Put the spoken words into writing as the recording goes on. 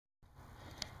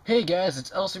Hey guys,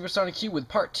 it's LSuperSonicQ with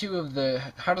part 2 of the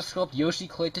How to Sculpt Yoshi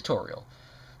Clay tutorial.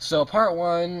 So part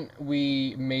 1,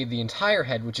 we made the entire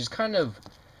head, which is kind of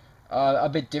a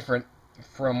bit different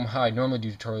from how I normally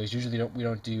do tutorials. Usually we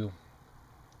don't do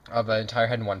the entire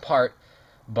head in one part,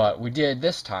 but we did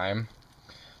this time.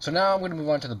 So now I'm going to move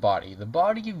on to the body. The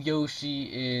body of Yoshi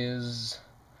is...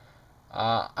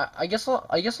 I guess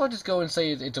I'll just go and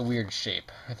say it's a weird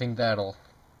shape. I think that'll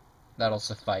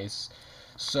suffice.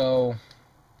 So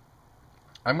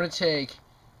I'm going to take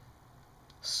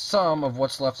some of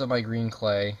what's left of my green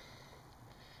clay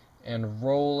and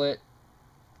roll it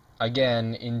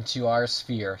again into our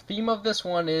sphere. The theme of this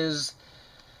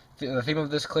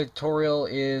clay tutorial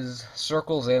is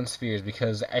circles and spheres,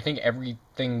 because I think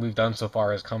everything we've done so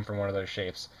far has come from one of those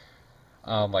shapes.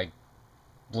 Like,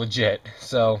 legit.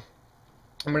 So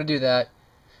I'm going to do that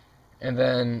and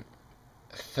then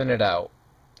thin it out.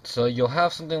 So you'll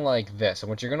have something like this, and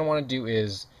what you're going to want to do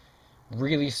is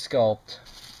really sculpt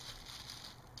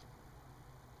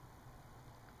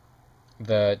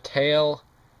the tail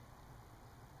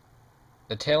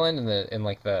end and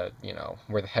like the, you know,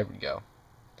 where the head would go.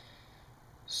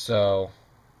 So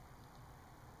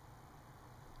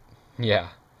yeah,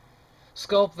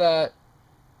 sculpt that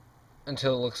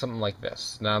until it looks something like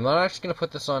this. Now I'm not actually going to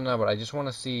put this on now, but I just want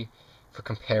to see for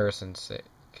comparison's sake,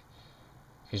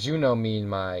 because you know me and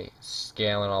my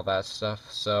scale and all that stuff.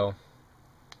 So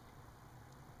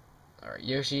alright,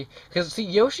 Yoshi. Because, see,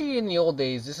 Yoshi in the old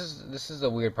days, this is the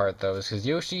weird part, though, is because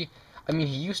Yoshi, I mean,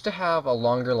 he used to have a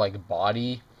longer, like,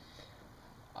 body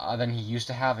than he used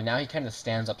to have, and now he kind of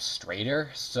stands up straighter,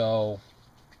 so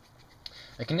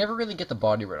I can never really get the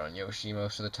body right on Yoshi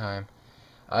most of the time.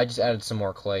 I just added some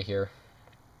more clay here.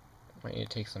 Might need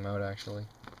to take some out, actually.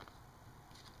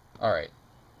 Alright.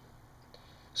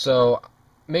 So,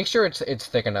 make sure it's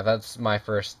thick enough. That's my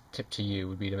first tip to you,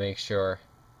 would be to make sure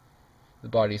the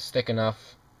body's thick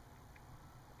enough.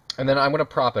 And then I'm going to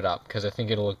prop it up, because I think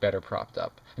it'll look better propped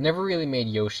up. I never really made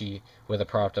Yoshi with a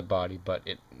propped up body, but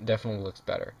it definitely looks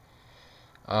better.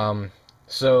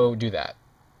 So do that.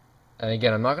 And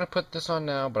again, I'm not going to put this on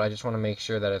now, but I just want to make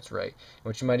sure that it's right.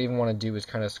 What you might even want to do is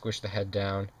kind of squish the head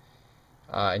down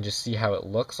and just see how it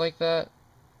looks like that.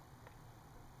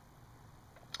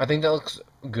 I think that looks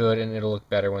good, and it'll look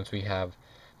better once we have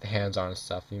the hands on and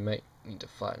stuff. You might need to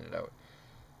flatten it out.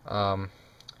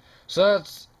 So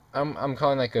that's, I'm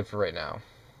calling that good for right now.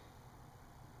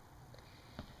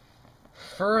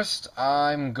 First,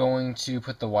 I'm going to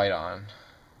put the white on,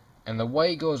 and the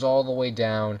white goes all the way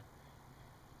down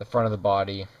the front of the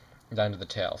body, down to the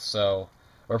tail. So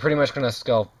we're pretty much going to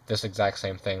sculpt this exact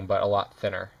same thing, but a lot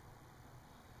thinner.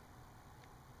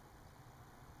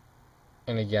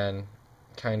 And again,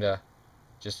 kind of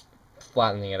just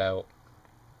flattening it out.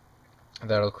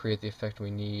 That'll create the effect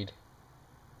we need.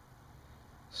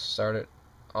 Start it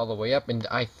all the way up, and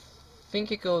I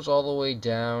think it goes all the way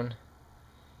down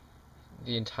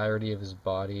the entirety of his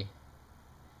body.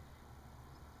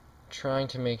 Trying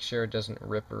to make sure it doesn't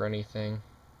rip or anything.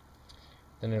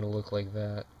 Then it'll look like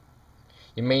that.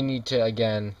 You may need to,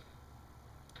 again,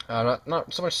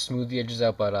 not so much smooth the edges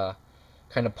out, but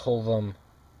kind of pull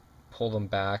them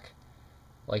back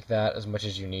like that as much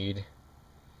as you need.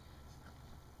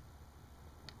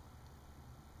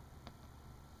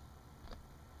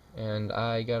 And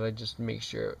I gotta just make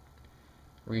sure it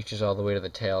reaches all the way to the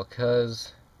tail,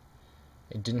 because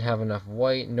I didn't have enough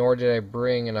white, nor did I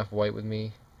bring enough white with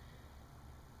me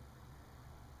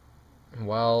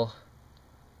while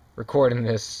recording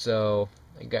this, so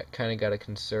I kind of got to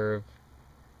conserve.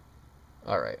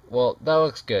 Alright, well, that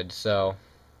looks good. So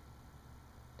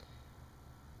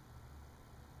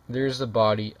there's the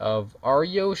body of our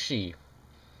Yoshi.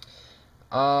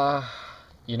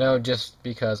 You know, just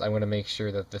because I want to make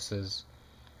sure that this is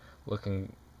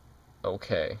looking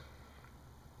okay.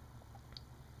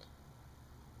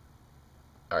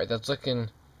 Alright, that's looking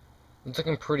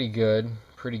pretty good.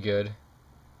 Pretty good.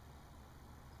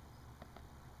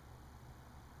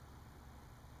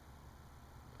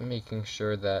 Making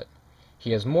sure that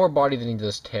he has more body than he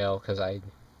does tail, because I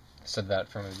said that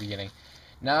from the beginning.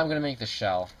 Now I'm going to make the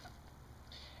shell.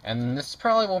 And this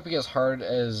probably won't be as hard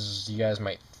as you guys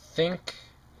might think.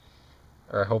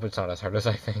 Or I hope it's not as hard as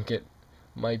I think it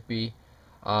might be.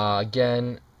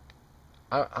 Again,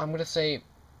 I'm going to say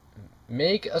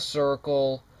make a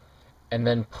circle and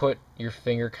then put your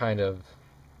finger kind of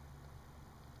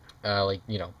like,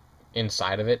 you know,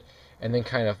 inside of it, and then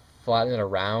kind of flatten it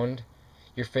around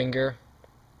your finger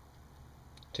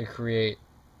to create,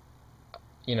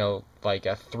 you know, like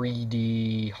a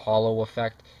 3D hollow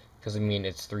effect, because I mean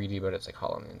it's 3D but it's like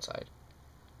hollow on the inside.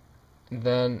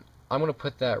 Then I'm going to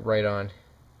put that right on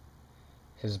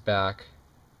his back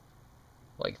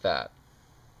like that.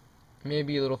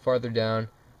 Maybe a little farther down.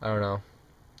 I don't know.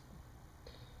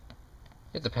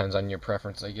 It depends on your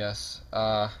preference, I guess.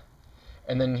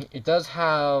 And then it does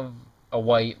have a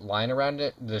white line around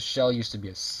it. The shell used to be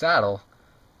a saddle.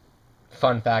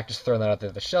 Fun fact, just throwing that out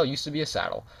there. The shell used to be a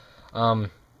saddle.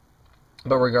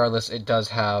 But regardless, it does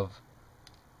have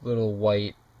little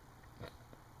white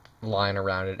line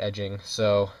around it, edging.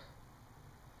 So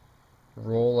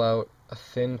roll out a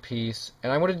thin piece,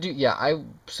 and I'm gonna do. Yeah, I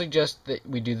suggest that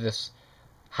we do this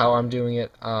how I'm doing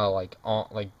it, like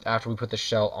after we put the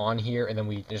shell on here, and then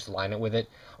we just line it with it,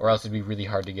 or else it'd be really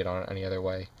hard to get on any other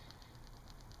way.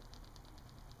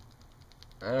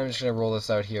 And I'm just gonna roll this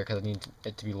out here because I need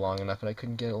it to be long enough, and I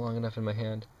couldn't get it long enough in my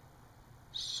hand.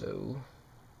 So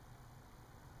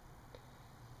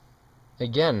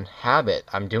again, habit.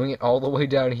 I'm doing it all the way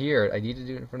down here. I need to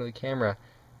do it in front of the camera,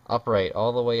 upright,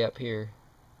 all the way up here.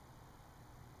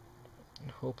 I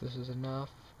hope this is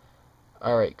enough.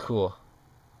 Alright, cool.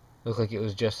 Looked like it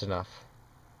was just enough.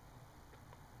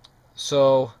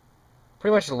 So,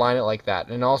 pretty much line it like that.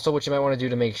 And also what you might want to do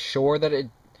to make sure that it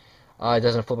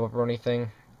doesn't flip up or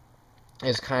anything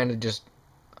is kind of just,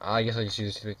 I guess I just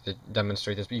use this to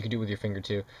demonstrate this, but you can do it with your finger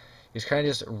too. Just kind of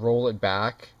just roll it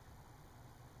back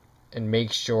and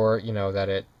make sure, you know, that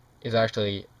it is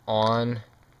actually on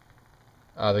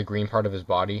the green part of his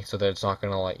body, so that it's not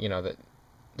going to, like, you know, that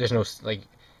there's no, like,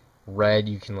 red.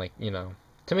 You can, like, you know,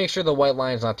 to make sure the white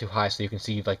line is not too high so you can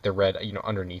see, like, the red, you know,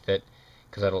 underneath it,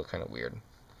 because that'll look kind of weird.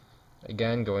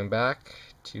 Again, going back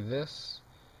to this.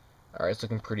 Alright, it's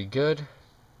looking pretty good.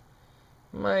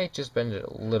 Might just bend it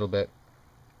a little bit.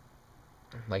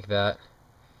 Like that.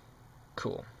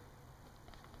 Cool.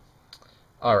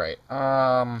 Alright,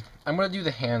 I'm going to do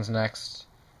the hands next.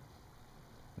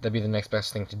 That'd be the next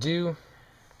best thing to do.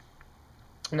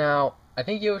 Now, I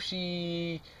think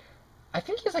Yoshi... I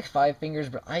think he has like 5 fingers,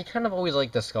 but I kind of always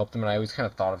like to sculpt him, and I always kind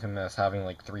of thought of him as having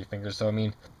like 3 fingers. So, I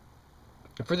mean,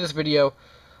 for this video,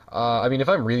 I mean, if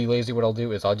I'm really lazy, what I'll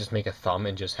do is I'll just make a thumb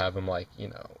and just have him, like, you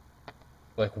know,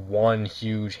 like one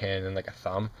huge hand and like a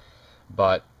thumb.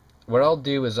 But what I'll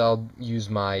do is I'll use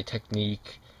my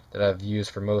technique that I've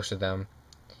used for most of them,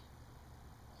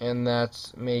 and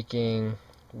that's making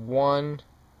 1,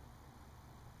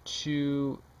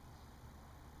 2,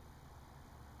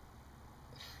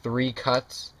 3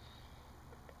 cuts.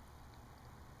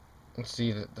 And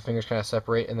see that the fingers kind of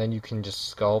separate, and then you can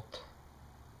just sculpt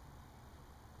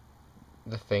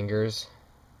the fingers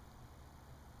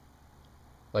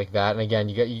like that. And again,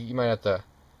 you might have to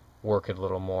work it a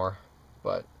little more,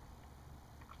 but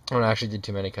I actually did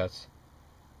too many cuts.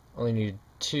 Only needed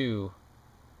 2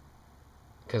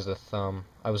 because of the thumb.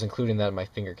 I was including that in my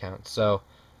finger count. So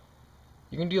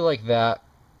you can do like that,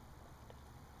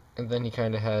 and then he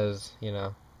kind of has, you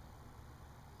know,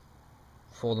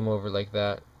 fold them over like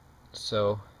that.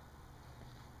 So,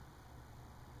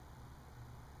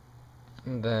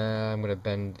 and then I'm going to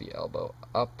bend the elbow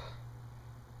up.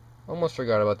 Almost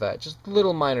forgot about that. Just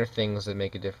little minor things that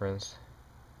make a difference.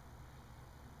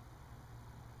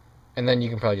 And then you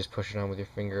can probably just push it on with your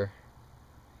finger.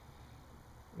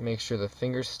 Make sure the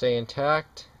fingers stay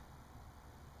intact.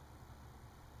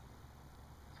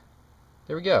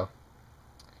 There we go.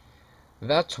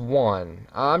 That's one.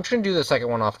 I'm just going to do the second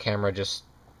one off camera just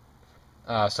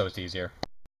so it's easier.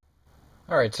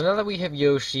 Alright, so now that we have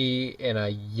Yoshi in a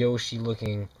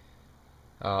Yoshi-looking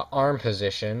arm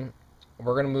position,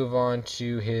 we're going to move on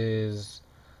to his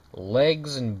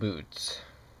legs and boots.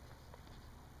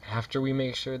 After we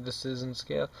make sure this is in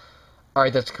scale.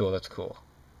 Alright, that's cool, that's cool.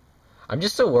 I'm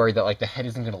just so worried that, like, the head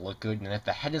isn't going to look good, and if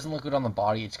the head doesn't look good on the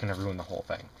body, it's going to ruin the whole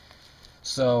thing.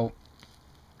 So,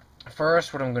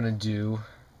 first, what I'm going to do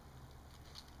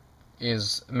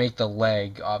is make the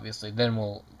leg, obviously. Then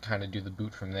we'll kind of do the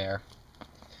boot from there.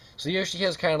 So Yoshi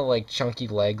has kind of like chunky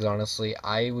legs, honestly.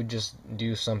 I would just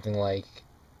do something like,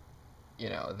 you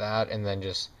know, that, and then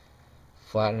just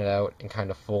flatten it out and kind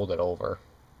of fold it over.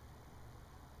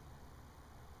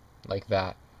 Like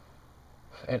that.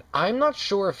 And I'm not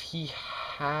sure if he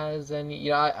has any, you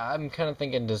know, I'm kind of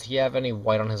thinking, does he have any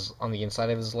white on the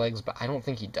inside of his legs? But I don't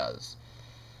think he does.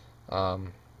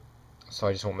 So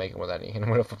I just won't make it with any. And I'm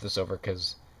going to flip this over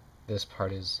because this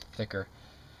part is thicker.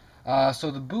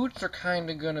 So the boots are kind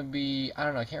of going to be, I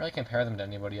don't know, I can't really compare them to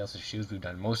anybody else's shoes we've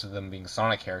done. Most of them being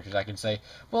Sonic characters. I can say,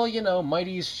 well, you know,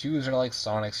 Mighty's shoes are like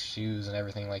Sonic's shoes and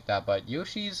everything like that. But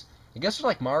Yoshi's, I guess they're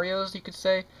like Mario's, you could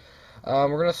say. We're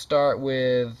going to start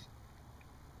with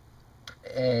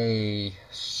a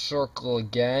circle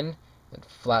again and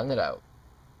flatten it out.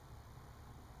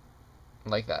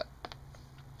 Like that.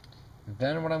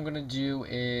 Then what I'm going to do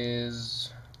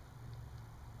is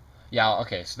Yeah,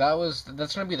 okay, so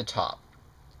that's gonna be the top.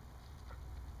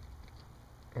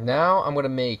 Now I'm gonna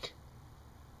make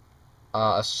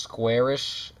a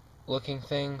squarish looking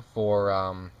thing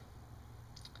for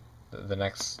the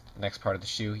next part of the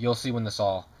shoe. You'll see when this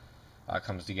all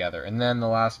comes together. And then the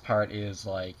last part is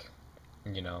like,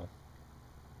 you know,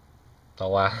 the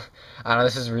last. I don't know.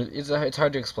 This is it's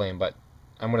hard to explain, but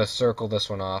I'm gonna circle this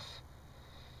one off,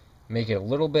 make it a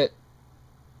little bit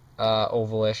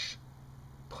ovalish,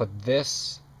 put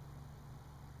this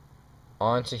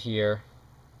onto here,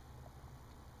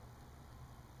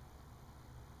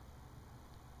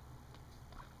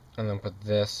 and then put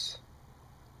this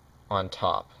on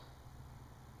top,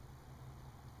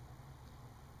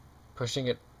 pushing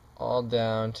it all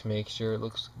down to make sure it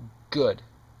looks good.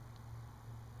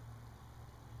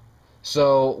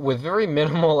 So, with very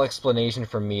minimal explanation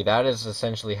from me, that is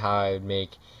essentially how I would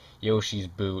make Yoshi's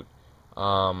boot.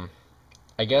 Um,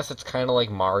 I guess it's kind of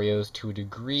like Mario's to a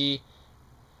degree,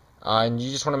 and you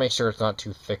just want to make sure it's not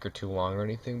too thick or too long or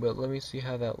anything, but let me see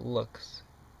how that looks.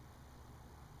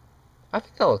 I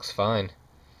think that looks fine.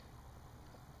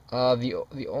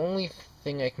 The only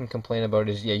thing I can complain about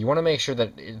is, yeah, you want to make sure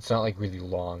that it's not like really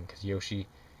long, because Yoshi,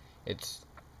 it's,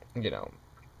 you know,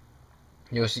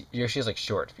 Yoshi has like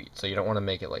short feet, so you don't want to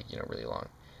make it like, really long.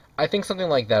 I think something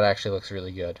like that actually looks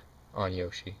really good on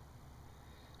Yoshi.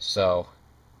 So,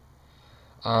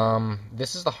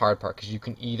 this is the hard part, because you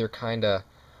can either kind of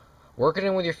work it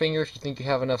in with your finger if you think you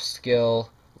have enough skill,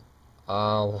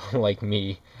 like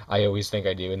me, I always think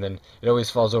I do, and then it always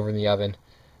falls over in the oven.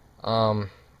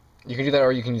 You can do that,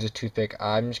 or you can use a toothpick.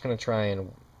 I'm just gonna try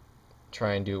and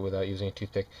do it without using a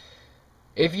toothpick.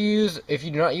 If you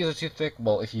do not use a toothpick,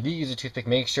 well, if you do use a toothpick,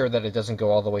 make sure that it doesn't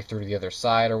go all the way through to the other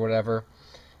side or whatever.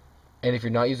 And if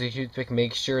you're not using a toothpick,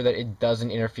 make sure that it doesn't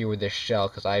interfere with this shell,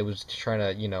 because I was trying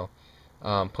to,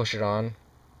 push it on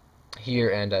here,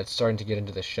 and it's starting to get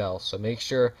into the shell. So make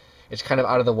sure it's kind of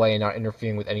out of the way and not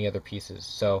interfering with any other pieces.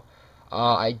 So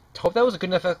I hope that was a good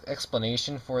enough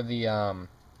explanation for the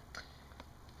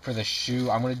shoe.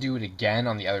 I'm going to do it again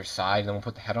on the other side, and then we'll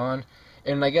put the head on.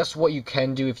 And I guess what you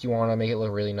can do if you want to make it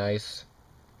look really nice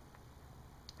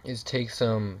is take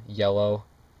some yellow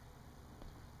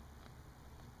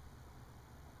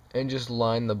and just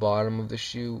line the bottom of the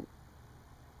shoe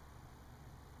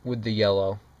with the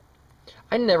yellow.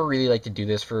 I never really like to do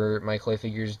this for my clay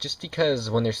figures, just because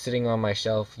when they're sitting on my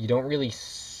shelf, you don't really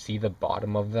see the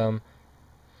bottom of them.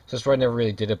 So that's why I never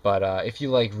really did it, but if you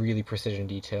like really precision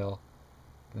detail,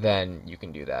 then you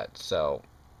can do that. So,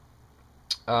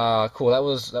 cool. That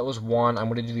was one. I'm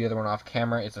gonna do the other one off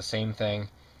camera. It's the same thing,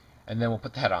 and then we'll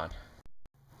put the head on.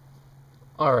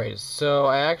 All right. So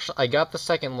I got the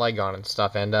second leg on and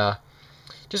stuff, and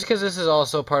just because this is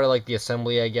also part of like the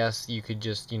assembly, I guess you could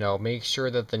just make sure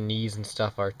that the knees and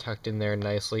stuff are tucked in there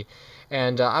nicely.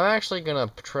 And I'm actually gonna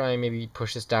try and maybe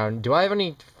push this down. Do I have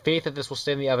any faith that this will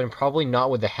stay in the oven? Probably not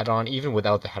with the head on. Even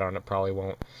without the head on, it probably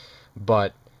won't.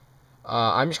 But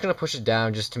I'm just going to push it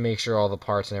down just to make sure all the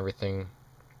parts and everything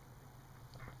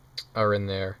are in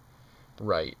there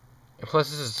right. And plus,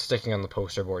 this is sticking on the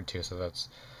poster board too, so that's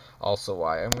also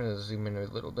why. I'm going to zoom in a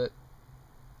little bit.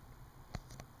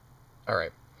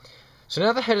 Alright. So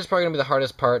now the head is probably going to be the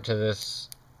hardest part to this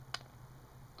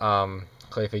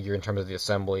clay figure in terms of the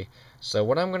assembly. So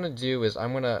what I'm going to do is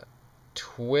I'm going to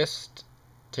twist,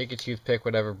 take a toothpick,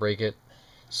 whatever, break it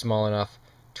small enough,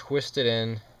 twist it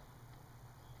in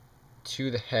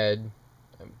to the head.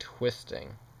 I'm twisting.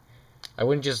 I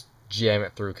wouldn't just jam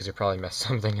it through because you probably mess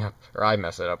something up, or I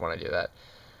mess it up when I do that.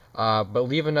 But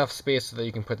leave enough space so that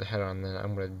you can put the head on. Then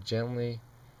I'm going to gently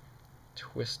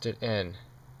twist it in.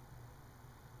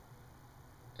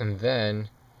 And then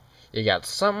you got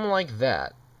something like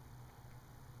that.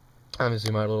 I'm going to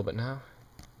zoom out a little bit now.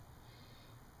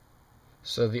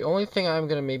 So the only thing I'm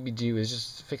going to maybe do is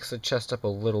just fix the chest up a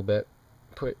little bit.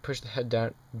 Push the head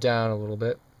down a little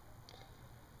bit.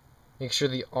 Make sure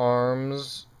the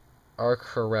arms are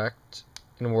correct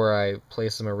in where I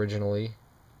placed them originally.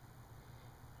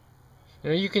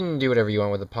 You can do whatever you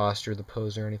want with the posture, the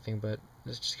pose, or anything, but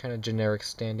it's just kind of generic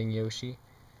standing Yoshi.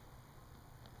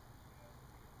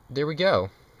 There we go.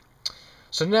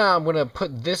 So now I'm going to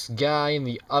put this guy in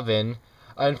the oven.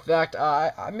 In fact,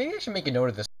 maybe I should make a note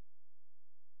of this.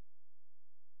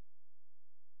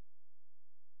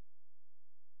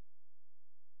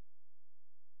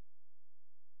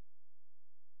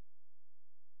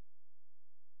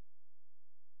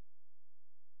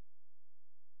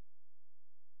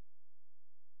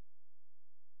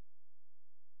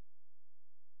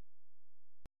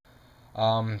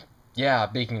 Yeah,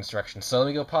 baking instructions. So let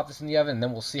me go pop this in the oven, and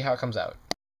then we'll see how it comes out.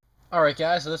 Alright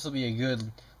guys, so this will be a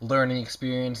good learning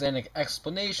experience and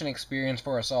explanation experience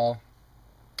for us all.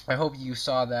 I hope you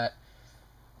saw that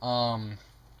um,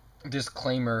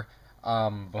 disclaimer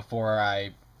hopefully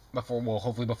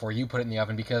before you put it in the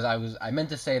oven, because I meant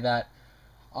to say that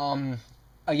um,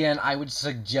 again, I would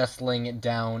suggest laying it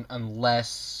down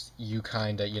unless you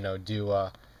kind of, do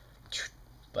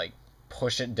like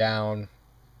push it down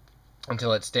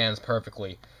until it stands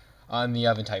perfectly on the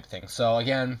oven type thing. So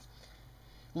again,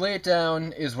 lay it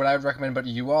down is what I would recommend, but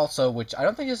you also, which I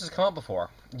don't think this has come up before,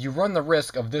 you run the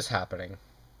risk of this happening.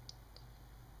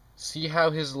 See how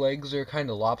his legs are kind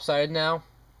of lopsided now?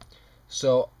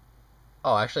 So,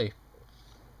 oh, actually,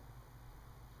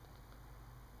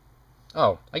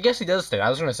 oh, I guess he does stand. I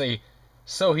was going to say,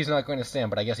 so he's not going to stand,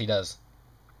 but I guess he does.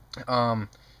 Um,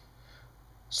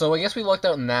 so I guess we lucked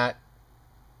out in that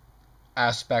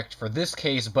aspect for this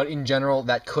case, but in general,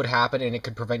 that could happen, and it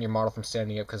could prevent your model from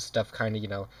standing up because stuff kind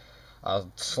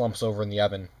of, slumps over in the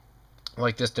oven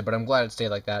like this did, but I'm glad it stayed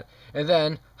like that. And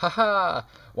then, haha,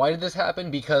 why did this happen?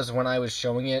 Because when I was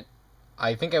showing it,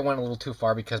 I think I went a little too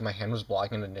far because my hand was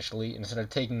blocking it initially. Instead of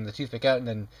taking the toothpick out and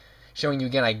then showing you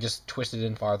again, I just twisted it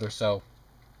in farther. So,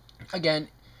 again,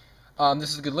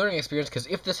 this is a good learning experience, because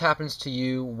if this happens to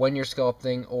you when you're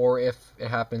sculpting, or if it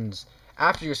happens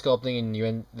after you're sculpting and you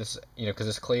end this, because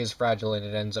this clay is fragile and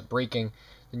it ends up breaking,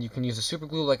 then you can use the super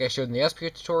glue like I showed in the SPA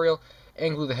tutorial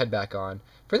and glue the head back on.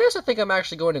 For this, I think I'm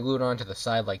actually going to glue it on to the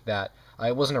side like that.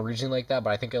 It wasn't originally like that,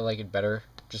 but I think I like it better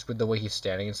just with the way he's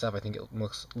standing and stuff. I think it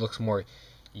looks more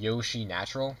Yoshi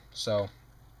natural. So,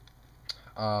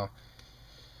 uh,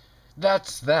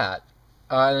 that's that.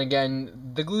 And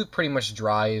again, the glue pretty much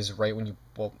dries right when you,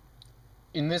 well,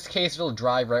 in this case, it'll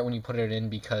dry right when you put it in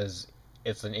because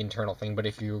it's an internal thing. But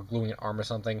if you're gluing an arm or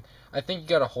something, I think you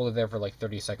gotta hold it there for like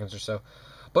 30 seconds or so.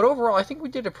 But overall, I think we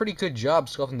did a pretty good job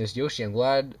sculpting this Yoshi. I'm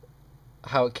glad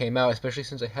how it came out, especially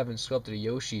since I haven't sculpted a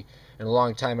Yoshi in a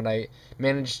long time, and I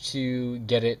managed to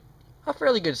get it a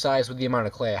fairly good size with the amount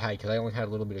of clay I had, because I only had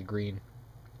a little bit of green.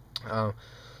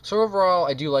 So overall,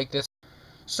 I do like this.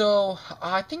 So,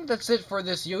 I think that's it for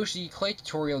this Yoshi clay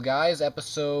tutorial, guys,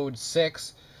 episode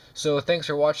 6. So, thanks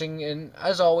for watching, and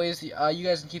as always, you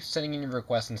guys can keep sending in your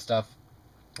requests and stuff,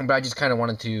 but I just kind of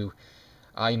wanted to,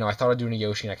 I thought of doing a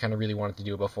Yoshi, and I kind of really wanted to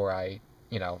do it before I,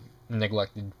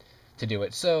 neglected to do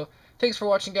it. So, thanks for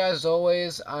watching, guys, as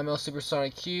always, I'm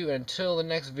LSuperSonicQ, and until the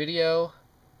next video,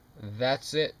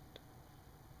 that's it.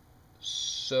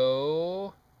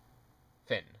 So...